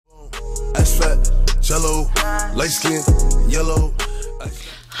jello, light skin, yellow.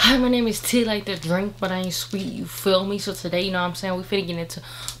 Hi, my name is T like the drink, but I ain't sweet, you feel me? So today, you know what I'm saying, we finna get into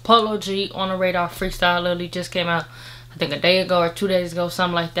Polo G on the radar freestyle. Literally just came out, I think a day ago or 2 days ago,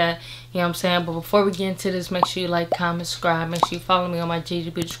 something like that. You know what I'm saying? But before we get into this, make sure you like, comment, subscribe. Make sure you follow me on my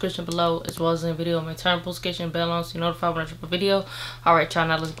GGB description below, as well as in the video on my turn notification bell on so you're notified when I drop a video. Alright, y'all,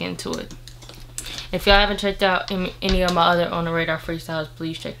 now let's get into it. If y'all haven't checked out any of my other on the radar freestyles,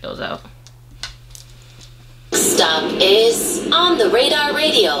 please check those out. Stop is on the radar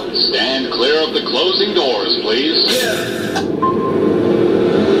radio. Stand clear of the closing doors, please.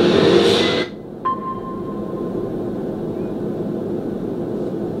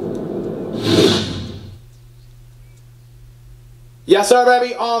 Yes, sir,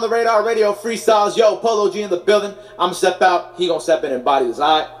 baby. On the radar radio freestyles. Yo, Polo G in the building. I'm gonna step out. He gonna step in and body this.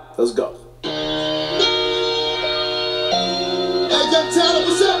 All right, let's go. Hey, young Tyler,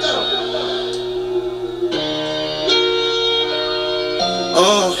 what's up now?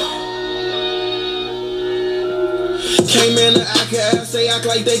 Came in the ass, they act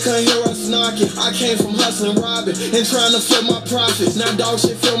like they couldn't hear us knocking. I came from hustling, robbing, and trying to flip my profits. Now dog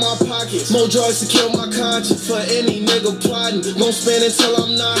shit fill my pockets. More joys to kill my conscience. For any nigga plotting, gon' spin until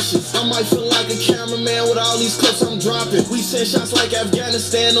I'm nauseous. I might feel like a cameraman with all these clips I'm dropping. We send shots like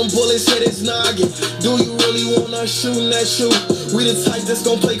Afghanistan, them bullets hit his noggin. Do you really want us shooting at you? We the type that's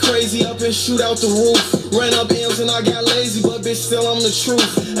gon' play crazy up and shoot out the roof. Ran up M's and I got lazy, but bitch still I'm the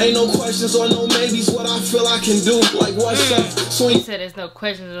truth. Ain't no questions or no maybes, what I feel I can do. Like what's up? So he said there's no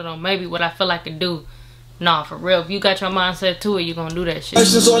questions or no maybe what I feel I can do. Nah, for real. If you got your mindset to it, you gonna do that shit.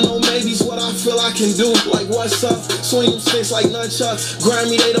 Questions or no maybes, what I feel I can do. Like what's up? Swing them sticks like nunchucks.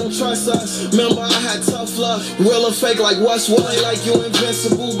 Grammy, they don't trust us. Remember I had tough luck. Real or fake, like what's what? They like you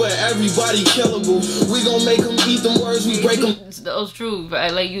invincible, but everybody killable. We gon' make them eat them words, we break them. That's true.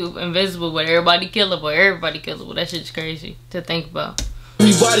 Like you invisible, but everybody killable. Everybody killable. That shit's crazy to think about.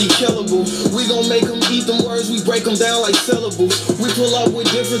 Everybody killable. We gon' make them eat them words, we break them down like syllables. We pull up with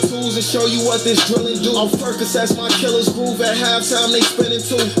different tools and show you what this drilling do. On Percocets, my killers groove at halftime, they spinning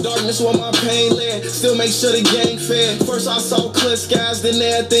too. Darkness where my pain led, still make sure the gang fed. First I saw clear skies, then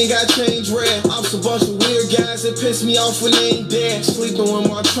everything got changed red. I was a bunch of weird guys that pissed me off when they ain't dead. Sleeping with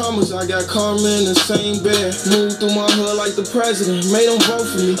my traumas, I got karma in the same bed. Moved through my hood like the president, made them vote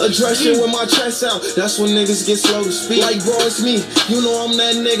for me. Address shit with my chest out, that's when niggas get slow to speak. Like bro, it's me, you know I'm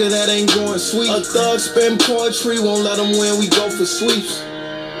that nigga that ain't going sweet. A thug spin poetry, won't let him win, we go for sweeps.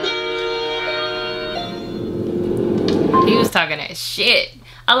 He was talking that shit.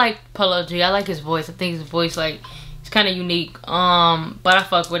 I like Polo G. I like his voice. I think his voice, like, it's kind of unique. But I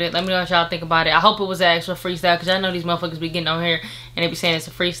fuck with it. Let me know what y'all think about it. I hope it was an actual freestyle, because I know these motherfuckers be getting on here and they be saying it's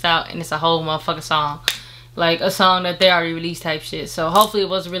a freestyle and it's a whole motherfucking song. Like a song that they already released type shit. So hopefully it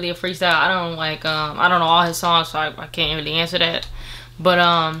was really a freestyle. I don't like I don't know all his songs, so I can't really answer that. But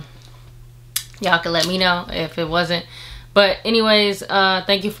y'all can let me know if it wasn't. But anyways,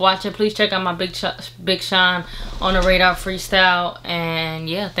 thank you for watching. Please check out my Big Sean on the radar freestyle. And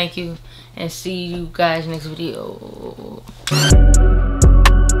yeah, thank you, and see you guys next video.